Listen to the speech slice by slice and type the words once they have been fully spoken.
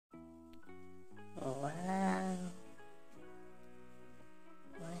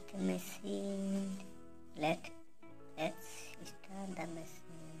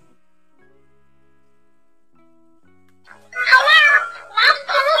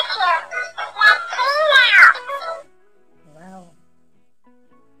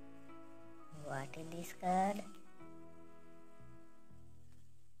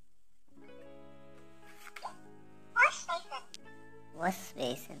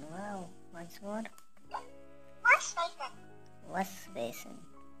Wow. Once more. Wash basin. Wash basin.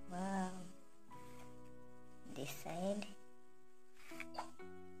 Wow. This side.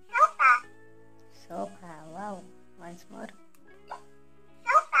 Sofa. Sofa. Wow. Once more.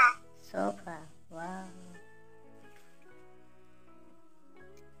 Sofa. Sofa. Wow.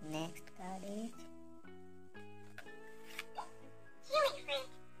 Next card is Kiwi fruit.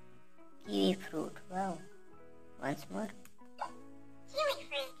 kiwi fruit. Wow. Once more. Kiwi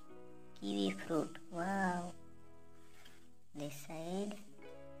fruit. Kiwi fruit. Wow. This side.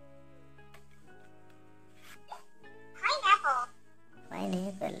 Pineapple.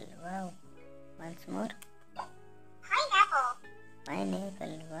 Pineapple. Wow. Once more. Pineapple.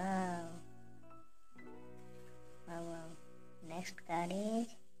 Pineapple. Wow. Wow, wow. Next card is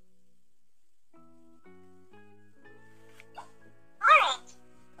Orange.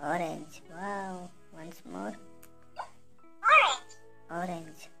 orange. Wow. Once more. Orange.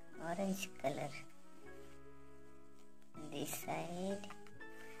 Orange. Orange color. This side.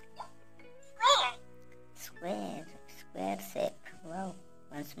 Square. Square. Square shape. Wow.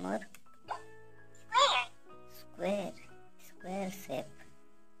 Once more. Square. Square. Square shape.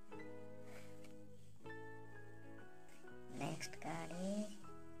 Next card is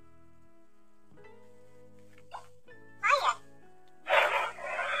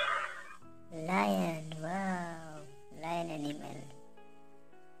Lion. lion. Wow. Lion animal.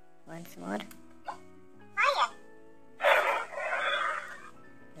 Once more. Lion.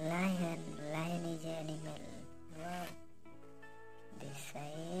 Lion. Lion is an animal. Wow. This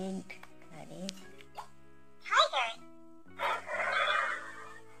side card is Tiger.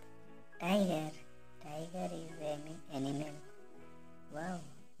 tiger. Tiger is an animal. Wow.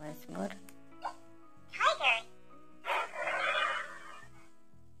 Once more. Tiger.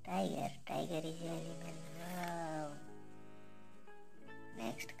 Tiger. Tiger is an animal. Wow.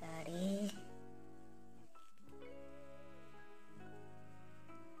 Next card is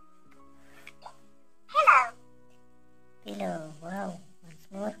Pillow. pillow. Wow. Once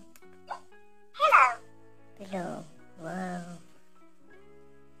more. Pillow. Pillow. Wow.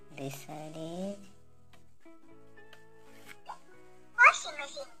 This side is Washing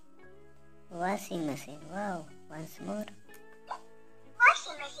machine. washing machine. Wow. Once more.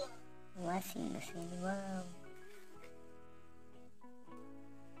 Washing machine. Washing machine. Wow.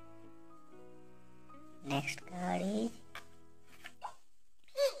 Next card is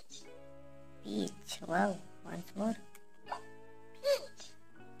Peach. peach. Wow. Once more. Peach.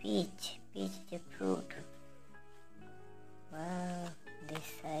 Peach. Peach is a fruit. Wow. This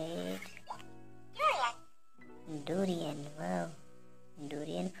side. Durian. Durian. Wow.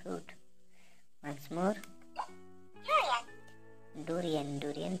 Durian fruit. Once more. Durian. Durian.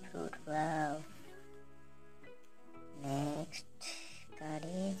 Durian fruit. Wow. Next card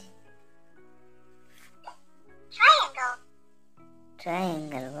is Triangle.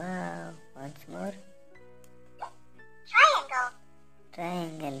 triangle. Wow. Once more. Triangle.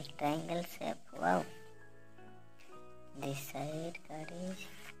 Triangle. Triangle shape. Wow. This side card is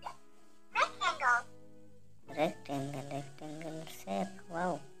Rectangle. rectangle. Rectangle shape.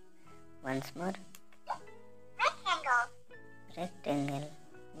 Wow. Once more. Rectangle. Rectangle.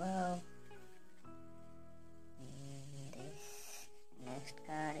 Wow. This next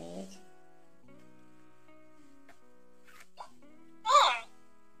card is Bear.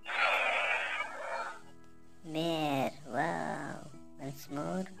 bear. Wow. Once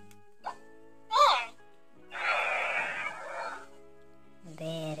more. Bear.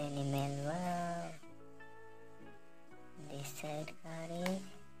 Bear animal. Wow. This side card is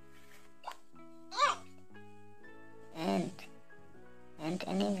Ant. ant. Ant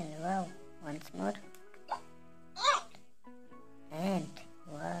animal. Wow. Once more. Ant. Ant.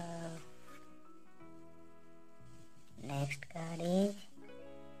 Wow. Next card is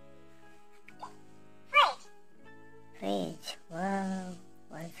Fridge. fridge. Wow.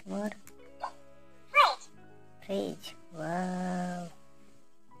 Once more. Fridge. Fridge. Wow.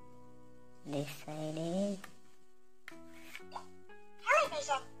 This side is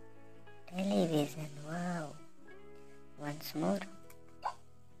Television. television. Wow. Once more.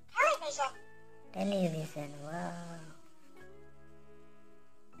 Television. Television. Wow.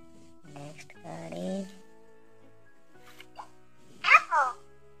 Next card is Apple.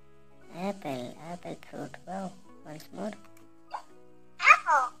 apple. Apple fruit. Wow. Once more.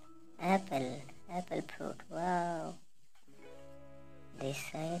 Apple. Apple. Apple fruit. Wow. This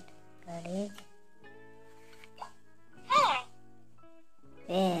side card is Pear.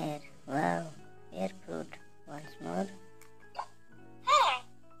 pear. Wow. Pear fruit. Once more. Pear.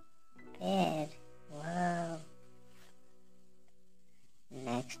 Pear. Wow.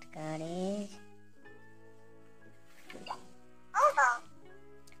 Next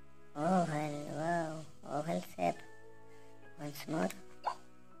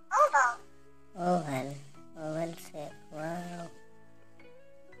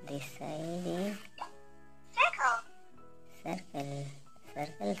This side is circle, circle.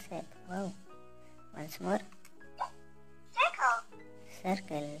 Circle shape. Wow. Once more. circle,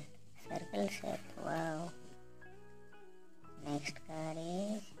 Circle. Circle shape. Wow. Next card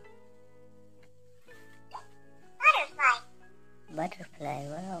is butterfly, butterfly.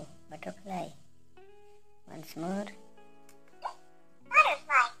 Wow. Butterfly. Once more.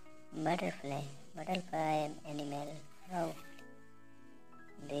 butterfly, Butterfly. Butterfly animal. Wow.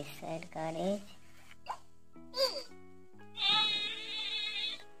 This side card is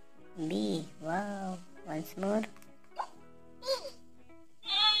bee, bee. Wow. Once more.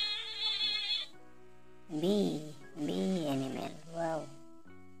 bee, Bee. Bee animal. Wow.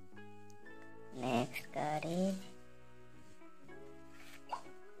 Next card is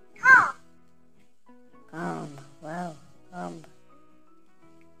comb, comb. Wow. Comb.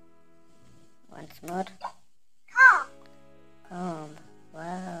 Once more. comb, Comb.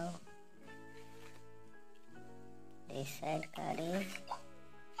 Wow. This side card is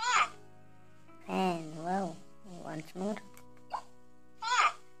fan, fan. Wow. Once more.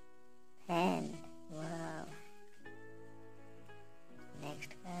 fan, Fan. Wow.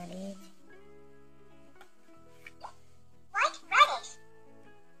 Next card is white radish,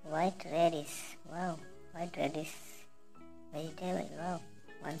 white radish. Wow. White radish vegetable. Wow.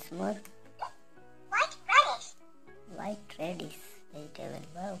 Once more. white radish, White radish vegetable.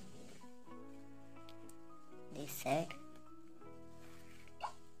 Wow. This side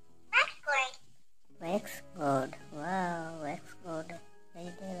wax gourd, wax gourd. Wow. Wax gourd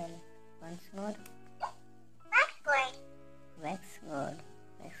vegetable. Once more. wax gourd, Wax gourd.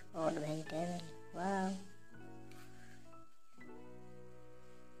 Wax gourd vegetable. Wow.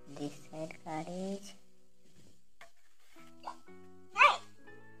 This side card is nurse,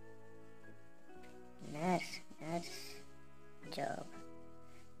 nurse. Nurse job.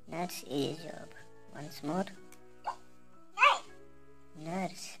 Nurse is a job. Once more. nurse,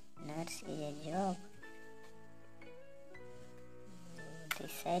 Nurse. Nurse is a job.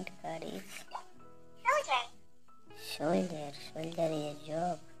 This side card is soldier, soldier. Soldier is a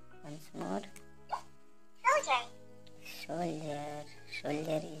job. Once more. soldier, Soldier.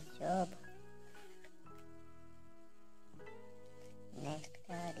 Soldier is job. Next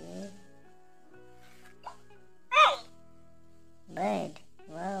card is bird, bird.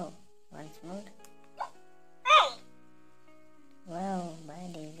 Wow. Once more. bird, Wow.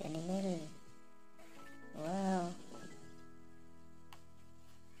 Bird is animal. Wow.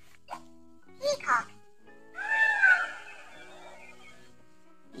 peacock,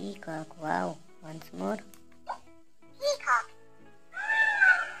 Peacock. Wow. Once more. peacock,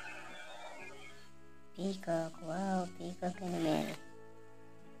 Peacock. Wow. Peacock animal.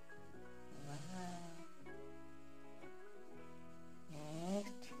 Wow.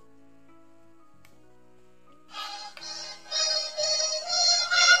 Next.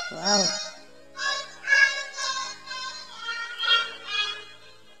 Wow.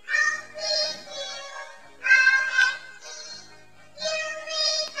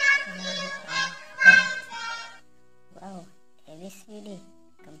 Wow. ABCD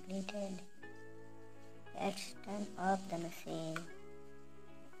completed. Let's turn off the machine.